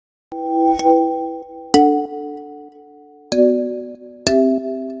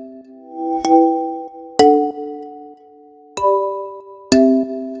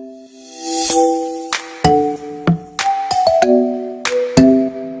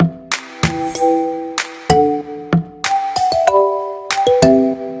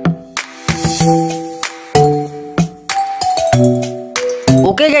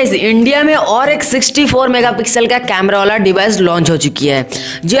Okay guys, India में और एक 64 मेगापिक्सल का कैमरा वाला डिवाइस लॉन्च हो चुकी है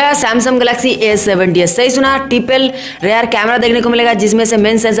जो है सैमसंग गैलेक्सी A70s। सही सुना, ट्रिपल रेयर कैमरा देखने को मिलेगा जिसमें से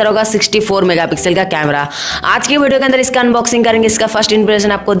मेन सेंसर होगा 64 मेगापिक्सल का कैमरा। आज की वीडियो के अंदर इसका अनबॉक्सिंग करेंगे, इसका फर्स्ट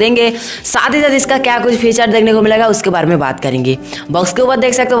इंप्रेशन आपको देंगे, साथ ही साथ इसका क्या कुछ फीचर देखने को मिलेगा उसके बारे में बात करेंगे। बॉक्स के ऊपर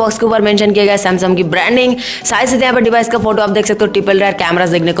देख सकते हो, बॉक्स के ऊपर मेंशन किया गया सैमसंग की ब्रांडिंग। साथ ही यहाँ पर डिवाइस का फोटो आप देख सकते हो, ट्रिपल रेयर कैमरा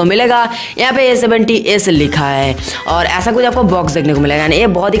देखने को मिलेगा। यहाँ पे A70s लिखा है और ऐसा कुछ आपको बॉक्स देखने को मिलेगा। ये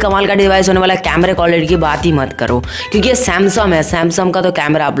बहुत ही कमाल का डिवाइस होने वाला है। कैमरे क्वालिटी की बात ही मत करो क्योंकि ये सैमसंग है, सैमसंग का तो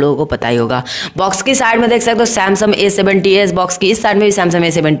कैमरा आप लोगों को पता ही होगा। बॉक्स की साइड में देख सकते हो सैमसंग A70s, बॉक्स की इस साइड में भी सैमसंग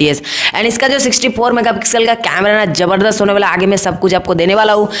A70s एंड इसका जो 64 मेगापिक्सल का कैमरा ना जबरदस्त होने वाला। आगे में सब कुछ आपको देने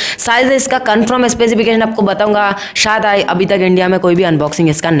वाला हूँ, साथ ही इसका कंफर्म स्पेसिफिकेशन आपको बताऊंगा। शायद अभी तक इंडिया में कोई भी अनबॉक्सिंग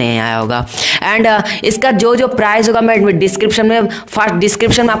इसका नहीं आया होगा। एंड इसका जो प्राइस होगा मैं डिस्क्रिप्शन में फर्स्ट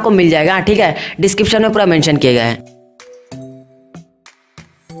डिस्क्रिप्शन में आपको मिल जाएगा, ठीक है, डिस्क्रिप्शन में पूरा मेंशन किया गया है।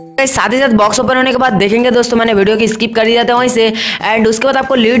 साथ ही साथ बॉक्स ओपन होने के बाद देखेंगे दोस्तों, मैंने वीडियो की स्किप कर दिया था वहीं से। एंड उसके बाद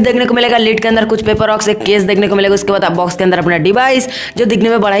आपको लीड देखने को मिलेगा, लीड के अंदर कुछ पेपर बॉक्स एक केस देखने को मिलेगा। उसके बाद आप बॉक्स के अंदर अपना डिवाइस जो दिखने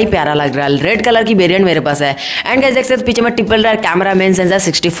में बड़ा ही प्यारा लग रहा है, रेड कलर की वेरिएंट मेरे पास है। एंड गाइस देख सकते पीछे में triple rare camera, main sensor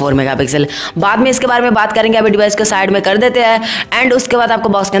 64 megapixel. बाद में इसके बारे में बात करेंगे, अभी डिवाइस को साइड में कर देते हैं। एंड उसके बाद आपको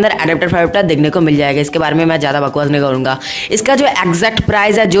बॉक्स के अंदर एडेप्टर फाइप्टर देखने को मिल जाएगा। इसके बारे में मैं ज्यादा बकवास नहीं करूंगा। इसका जो एग्जैक्ट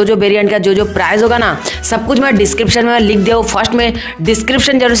प्राइस है, जो वेरियंट का जो प्राइस होगा ना, सब कुछ मैं डिस्क्रिप्शन में लिख दिया हूँ। फर्स्ट में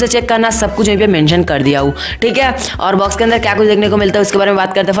डिस्क्रिप्शन जरूर से चेक करना, सब कुछ पे मेंशन कर दिया हूँ, ठीक है। और बॉक्स के अंदर क्या कुछ देखने को मिलता है उसके बारे में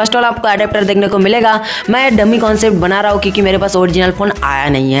बात करते हैं। फर्स्ट ऑल आपको अडेप्टर देखने को मिलेगा। मैं डमी कॉन्सेप्ट बना रहा हूँ क्योंकि मेरे पास ओरिजिनल फोन आया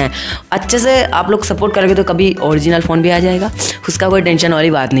नहीं है। अच्छे से आप लोग सपोर्ट करोगे तो कभी ओरिजिनल फोन भी आ जाएगा, उसका कोई टेंशन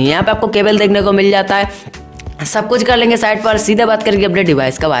वाली बात नहीं है। यहाँ पे आपको केबल देखने को मिल जाता है, सब कुछ कर लेंगे साइड पर। सीधे बात करेंगे अपने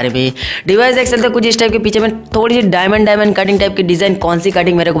डिवाइस के बारे में। डिवाइस देख सकते हो कुछ इस टाइप के, पीछे में थोड़ी सी डायमंड कटिंग टाइप की डिजाइन, कौन सी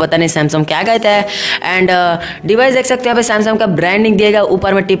कटिंग मेरे को पता नहीं, सैमसंग क्या कहता है। एंड डिवाइस देख सकते हो यहाँ पे सैमसंग का ब्रांडिंग दिएगा।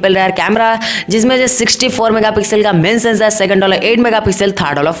 ऊपर में ट्रिपल रेयर कैमरा जिसमें से 64 मेगापिक्सल का मेन सेंसर, सेकंड वाला 8 मेगापिक्सल,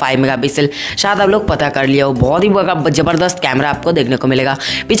 थर्ड वाला 5 मेगापिक्सल। शायद आप लोग पता कर लिया हो, बहुत ही जबरदस्त कैमरा आपको देखने को मिलेगा।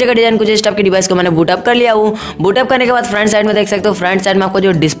 पीछे का डिजाइन कुछ इस टाइप की। डिवाइस को मैंने बूटअप कर लिया हूँ। बूटअप करने के बाद फ्रंट साइड में देख सकते हो, फ्रंट साइड में आपको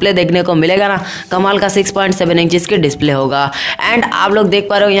जो डिस्प्ले देखने को मिलेगा ना, कमाल का 6.7 इंचेस की डिस्प्ले होगा। एंड आप लोग देख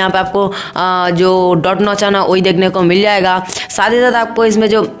पा रहे हो यहाँ पे आपको जो डॉट नॉच है ना वही देखने को मिल जाएगा। साथ ही साथ आपको इसमें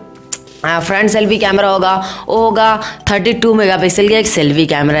जो फ्रंट सेल्फी कैमरा होगा वो होगा 32 मेगापिक्सल का एक सेल्फी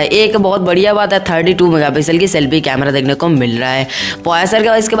कैमरा है। एक बहुत बढ़िया बात है, 32 मेगापिक्सल की सेल्फी कैमरा देखने को मिल रहा है। प्रोसेसर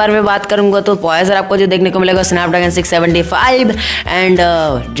का इसके बारे में बात करूंगा तो प्रोसेसर आपको जो देखने को मिलेगा स्नैपड्रैगन 675 एंड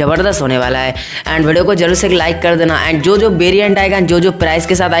ज़बरदस्त होने वाला है। एंड वीडियो को जरूर से लाइक कर देना। एंड जो वेरियंट आएगा, जो प्राइस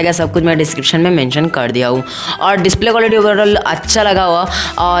के साथ आएगा, सब कुछ मैं डिस्क्रिप्शन में मेंशन कर दिया हूँ। और डिस्प्ले क्वालिटी ओवरऑल अच्छा लगा हुआ।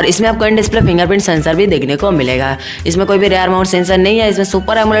 और इसमें आपको इन डिस्प्ले फिंगरप्रिंट सेंसर भी देखने को मिलेगा। इसमें कोई भी रेयर माउंट सेंसर नहीं है, इसमें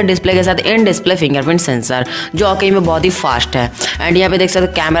सुपर एमोलेड डिस्प्ले के इन डिस्प्ले फिंगरप्रिंट सेंसर जो वाकई में बहुत ही फास्ट है। एंड यहाँ पे देख सकते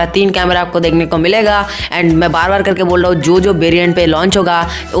हो कैमरा, 3 कैमरा आपको देखने को मिलेगा। एंड मैं बार बार करके बोल रहा हूँ, जो वेरिएंट पे लॉन्च होगा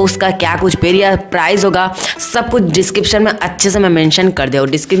उसका क्या कुछ प्राइस होगा, सब कुछ डिस्क्रिप्शन में अच्छे से मैं मेंशन कर दिया हूँ।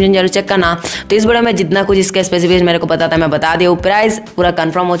 डिस्क्रिप्शन जरूर चेक करना। तो इस वीडियो में जितना कुछ इसका स्पेसिफिकेशन मेरे को पता था मैं बता दिया हूँ। प्राइस पूरा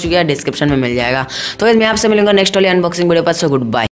कंफर्म हो चुका है, डिस्क्रिप्शन में मिल जाएगा। तो मैं आपसे मिलूंगा नेक्स्ट वाली अनबॉक्सिंग वीडियो पर। So good bye.